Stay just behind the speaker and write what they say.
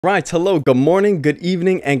Right, hello, good morning, good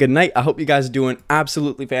evening, and good night. I hope you guys are doing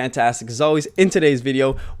absolutely fantastic. As always, in today's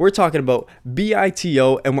video, we're talking about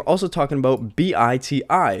BITO and we're also talking about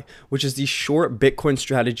BITI, which is the short Bitcoin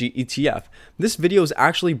Strategy ETF. This video is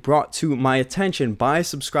actually brought to my attention by a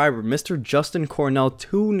subscriber, Mr. Justin Cornell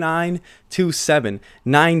 2927,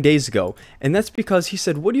 9 days ago. And that's because he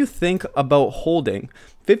said, what do you think about holding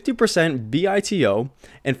 50% BITO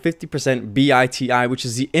and 50% BITI, which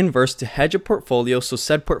is the inverse to hedge a portfolio so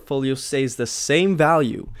said portfolio stays the same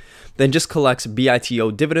value, then just collects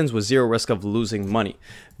BITO dividends with zero risk of losing money.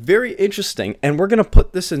 Very interesting, and we're going to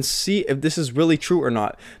put this and see if this is really true or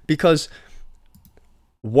not, because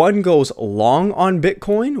one goes long on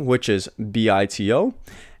Bitcoin, which is BITO,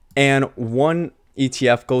 and one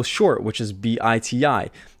ETF goes short, which is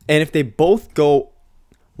BITI. And if they both go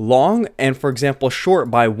long and, for example, short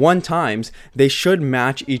by 1 times, they should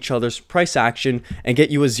match each other's price action and get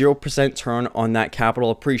you a 0% turn on that capital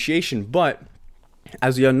appreciation. But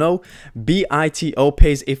as you all know, BITO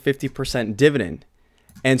pays a 50% dividend,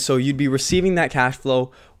 and so you'd be receiving that cash flow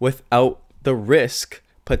without the risk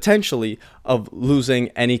potentially of losing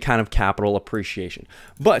any kind of capital appreciation.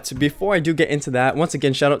 But before I do get into that, once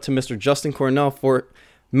again, shout out to Mr. Justin Cornell for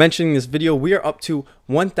mentioning this video. We are up to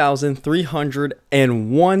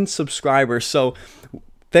 1,301 subscribers, so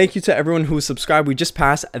thank you to everyone who subscribed. We just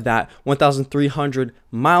passed that 1,300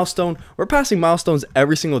 milestone. We're passing milestones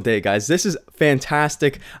every single day, guys. This is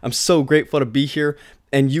fantastic. I'm so grateful to be here,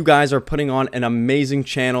 and you guys are putting on an amazing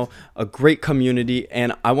channel, a great community,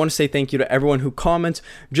 and I want to say thank you to everyone who comments,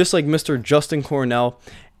 just like Mr. Justin Cornell,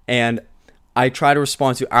 and I try to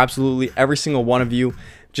respond to absolutely every single one of you,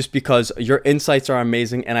 just because your insights are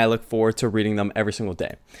amazing and I look forward to reading them every single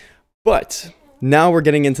day. But now we're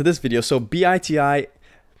getting into this video. So BITI,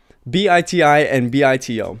 and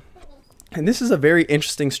BITO. And this is a very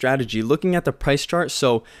interesting strategy. Looking at the price chart,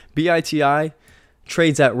 so BITI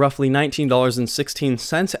trades at roughly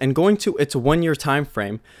 $19.16, and going to its 1-year time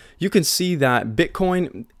frame, you can see that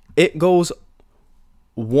Bitcoin, it goes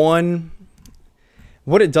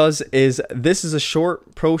what it does is, this is a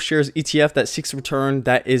short pro shares ETF that seeks a return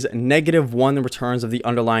that is -1 the returns of the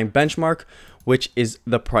underlying benchmark, which is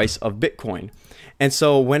the price of Bitcoin. And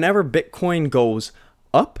so whenever Bitcoin goes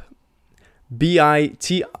up,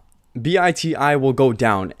 BITI will go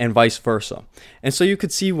down and vice versa. And so you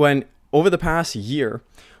could see when over the past year,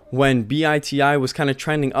 when BITI was kind of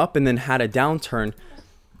trending up and then had a downturn,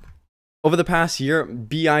 over the past year,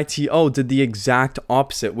 BITO did the exact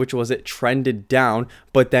opposite, which was it trended down,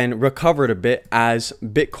 but then recovered a bit as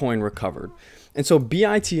Bitcoin recovered. And so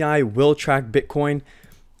BITI will track Bitcoin,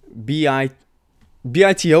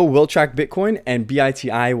 BITO will track Bitcoin, and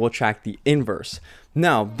BITI will track the inverse.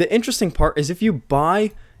 Now, the interesting part is if you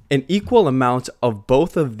buy an equal amount of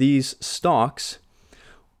both of these stocks,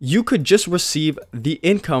 you could just receive the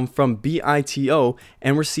income from BITO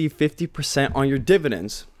and receive 50% on your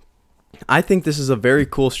dividends. I think this is a very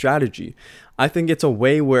cool strategy. I think it's a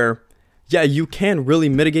way where, yeah, you can really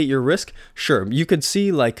mitigate your risk. Sure, you could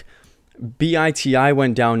see like BITI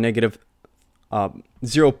went down negative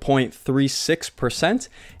 0.36%,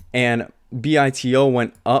 and BITO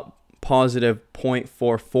went up positive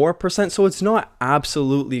 0.44%. So it's not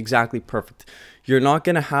absolutely exactly perfect. You're not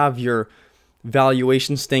going to have your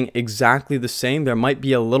valuation staying exactly the same. There might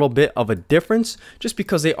be a little bit of a difference just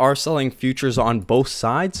because they are selling futures on both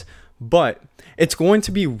sides, but it's going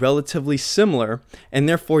to be relatively similar, and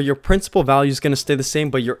therefore your principal value is going to stay the same,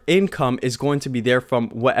 but your income is going to be there from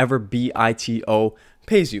whatever BITO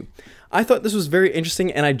pays you. I thought this was very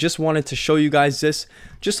interesting, and I just wanted to show you guys this.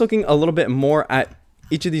 Just looking a little bit more at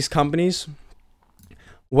each of these companies,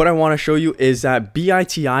 what I want to show you is that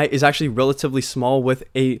BITI is actually relatively small with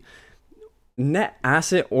a net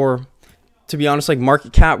asset, or to be honest, like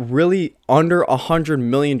market cap really under $100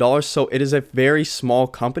 million. So it is a very small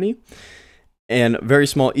company and very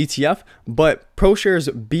small ETF, but ProShares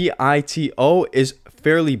BITO is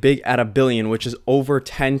fairly big at $1 billion, which is over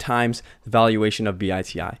 10 times the valuation of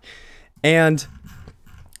BITI. And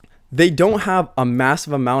they don't have a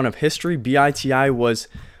massive amount of history. BITI was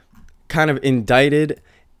kind of indicted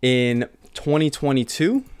in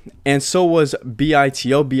 2022, and so was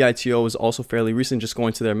BITO. BITO is also fairly recent, just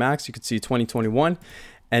going to their max. You could see 2021,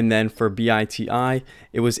 and then for BITI,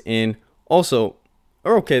 it was in also,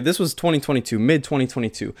 or okay, this was 2022, mid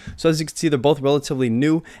 2022. So as you can see, they're both relatively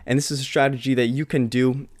new, and this is a strategy that you can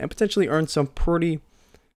do and potentially earn some pretty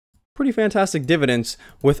fantastic dividends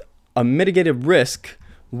with a mitigated risk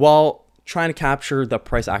while trying to capture the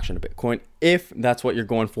price action of Bitcoin, if that's what you're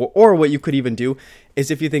going for. Or what you could even do is,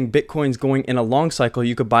 if you think Bitcoin's going in a long cycle,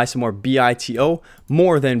 you could buy some more BITO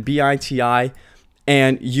more than BITI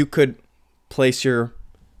and you could place your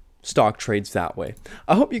stock trades that way.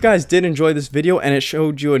 I hope you guys did enjoy this video, and it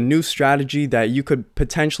showed you a new strategy that you could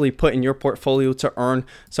potentially put in your portfolio to earn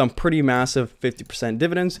some pretty massive 50%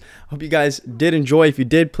 dividends. I hope you guys did enjoy. If you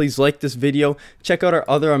did, please like this video. Check out our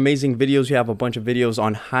other amazing videos. We have a bunch of videos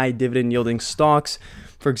on high dividend yielding stocks.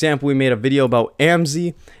 For example, we made a video about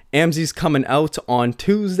AMZ. AMZ's coming out on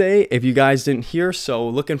Tuesday if you guys didn't hear, so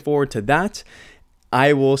looking forward to that.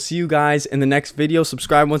 I will see you guys in the next video.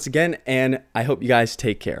 Subscribe once again, and I hope you guys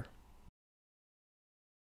take care.